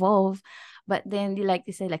involved. But then, like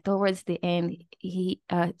you said, like towards the end,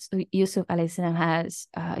 so Yusuf alayhi salam has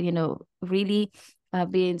really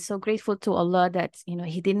been so grateful to Allah that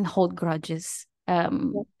he didn't hold grudges yeah,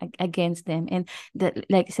 against them. And that,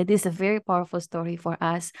 like I said, this is a very powerful story for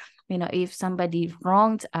us. If somebody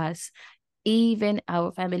wronged us, even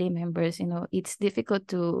our family members, it's difficult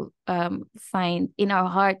to find in our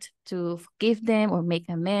heart to forgive them or make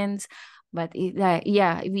amends. But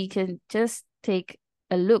yeah, we can just take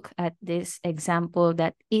a look at this example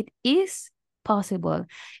that it is possible.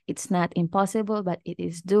 It's not impossible, but it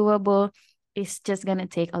is doable. It's just gonna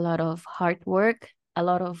take a lot of hard work, a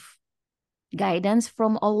lot of guidance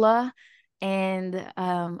from Allah, and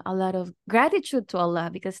a lot of gratitude to Allah,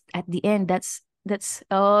 because at the end, that's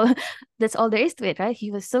all that's all there is to it, right?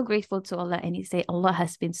 He was so grateful to Allah, and he said, Allah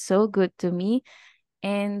has been so good to me.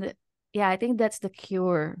 And yeah, I think that's the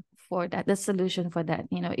cure for that, the solution for that.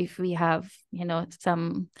 If we have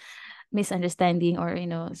some misunderstanding, or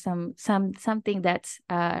something that's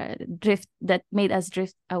drift that made us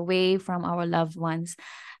drift away from our loved ones,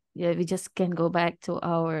 yeah, we just can go back to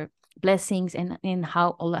our blessings, and in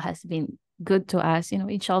how Allah has been good to us.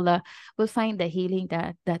 Inshallah, we'll find the healing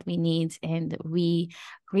that we need, and we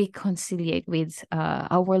reconciliate with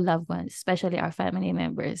our loved ones, especially our family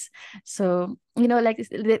members. So, like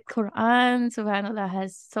the Quran, subhanallah,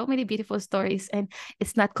 has so many beautiful stories, and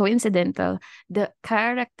it's not coincidental. The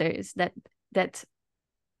characters that that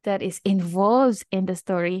is involved in the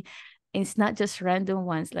story, it's not just random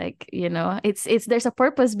ones, like, it's there's a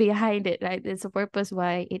purpose behind it, right? There's a purpose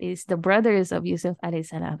why it is the brothers of Yusuf alayhi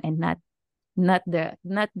salam, and not the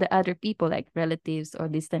other people, like relatives or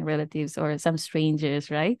distant relatives or some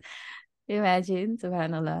strangers, right? Imagine,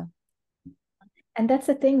 subhanallah. and that's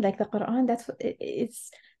the thing like the Quran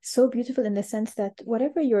it's so beautiful in the sense that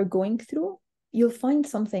whatever you're going through you'll find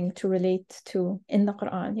something to relate to in the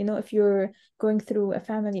Quran. If you're going through a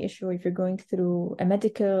family issue, if you're going through a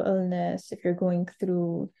medical illness, if you're going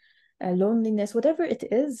through a loneliness, whatever it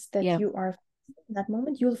is that Yeah. you are in that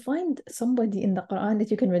moment, you'll find somebody in the Quran that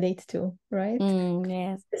you can relate to, right?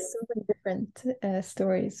 Yes. There's so many different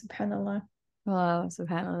stories, subhanallah. Wow,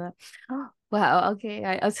 subhanallah. Oh, wow,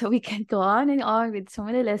 okay. So we can go on and on with so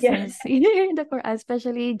many Yeah. lessons here in the Quran,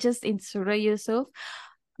 especially just in Surah Yusuf.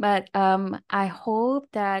 But I hope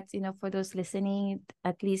that, for those listening,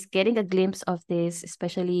 at least getting a glimpse of this,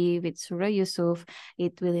 especially with Surah Yusuf,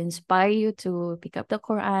 it will inspire you to pick up the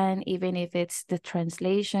Quran, even if it's the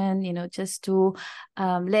translation, just to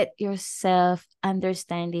let yourself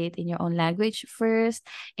understand it in your own language first.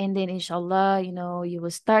 And then, inshallah, you will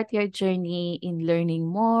start your journey in learning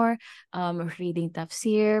more, reading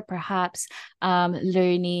tafsir, perhaps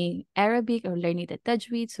learning Arabic or learning the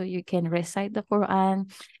tajweed so you can recite the Quran.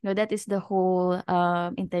 That is the whole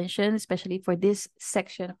intention, especially for this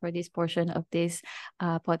section, for this portion of this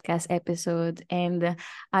podcast episode. And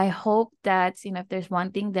I hope that, if there's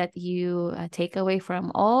one thing that you take away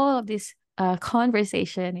from all of this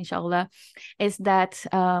conversation, inshallah, is that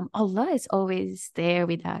Allah is always there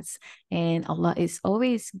with us, and Allah is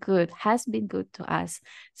always good, has been good to us.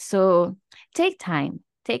 So take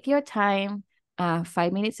your time, 5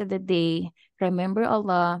 minutes of the day, remember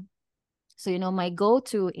Allah. So, my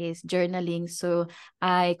go-to is journaling. So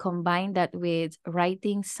I combine that with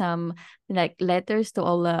writing some like letters to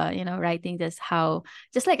Allah, writing just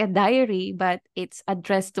like a diary, but it's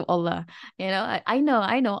addressed to Allah. I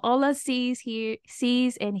know Allah sees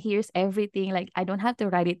and hears everything. Like I don't have to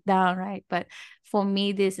write it down, right? But for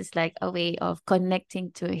me, this is like a way of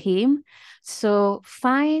connecting to Him. So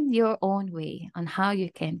find your own way on how you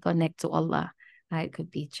can connect to Allah. It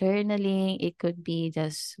could be journaling, it could be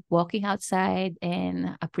just walking outside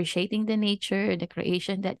and appreciating the nature, the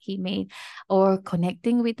creation that He made, or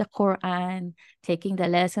connecting with the Quran, taking the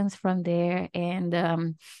lessons from there,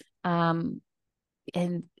 um,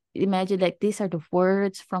 and imagine like these are the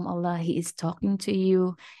words from Allah. He is talking to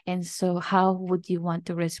you, and so how would you want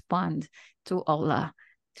to respond to Allah?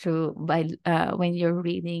 Through by when you're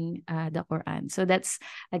reading the Quran. So that's,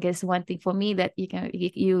 I guess, one thing for me that you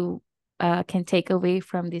can take away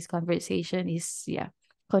from this conversation is, yeah,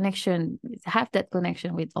 connection. Have that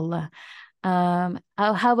connection with Allah. How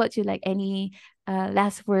about you? Like any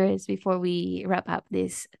last words before we wrap up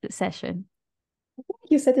this session?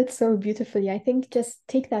 You said it so beautifully. I think just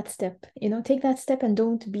take that step, take that step and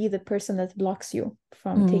don't be the person that blocks you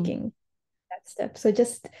from Mm, taking that step. So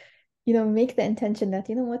just, make the intention that,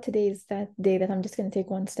 what, today is that day that I'm just going to take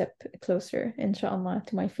one step closer, inshallah,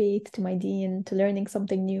 to my faith, to my deen, to learning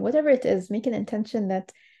something new, whatever it is, make an intention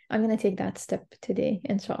that I'm going to take that step today,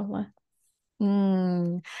 inshallah.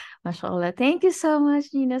 mashallah. Thank you so much,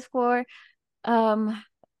 Nina, for um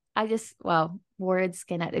wow, words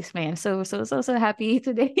cannot explain. I'm so happy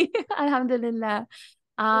today. Alhamdulillah.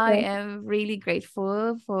 I Yeah. am really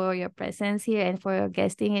grateful for your presence here and for your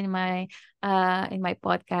guesting in my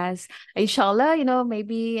podcast. Inshallah,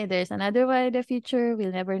 maybe there's another one in the future.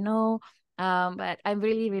 We'll never know. But I'm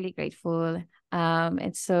really, really grateful.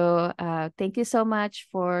 And so thank you so much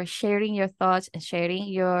for sharing your thoughts and sharing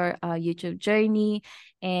your YouTube journey.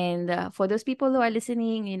 And for those people who are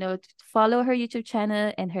listening, follow her YouTube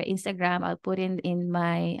channel and her Instagram. I'll put in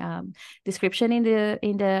my description in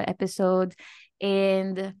the episode.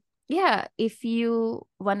 And yeah, if you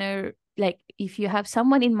wanna, like, if you have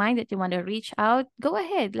someone in mind that you want to reach out, go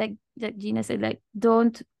ahead. Like Gina said, like,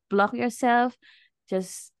 don't block yourself.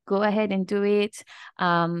 Just go ahead and do it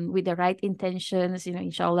with the right intentions.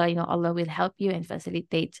 Inshallah, Allah will help you and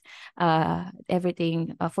facilitate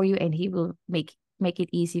everything for you, and He will make it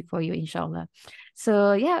easy for you, inshallah.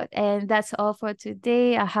 So yeah, and that's all for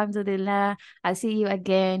today. Alhamdulillah. I'll see you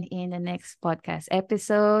again in the next podcast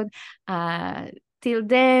episode. uh till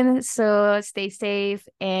then, so stay safe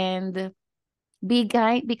and be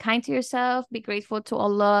kind to yourself, be grateful to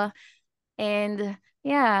Allah, and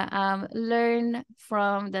yeah, learn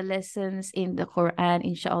from the lessons in the Quran,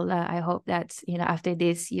 inshallah. I hope that after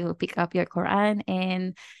this you'll pick up your Quran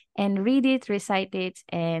and read it, recite it,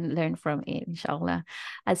 and learn from it, inshallah.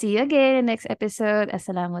 I'll see you again in the next episode.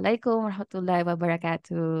 Assalamu alaikum warahmatullahi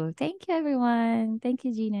wabarakatuh. Thank you, everyone. Thank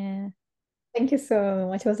you, Gina. Thank you so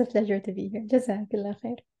much. It was a pleasure to be here. Jazakallah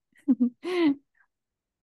khair.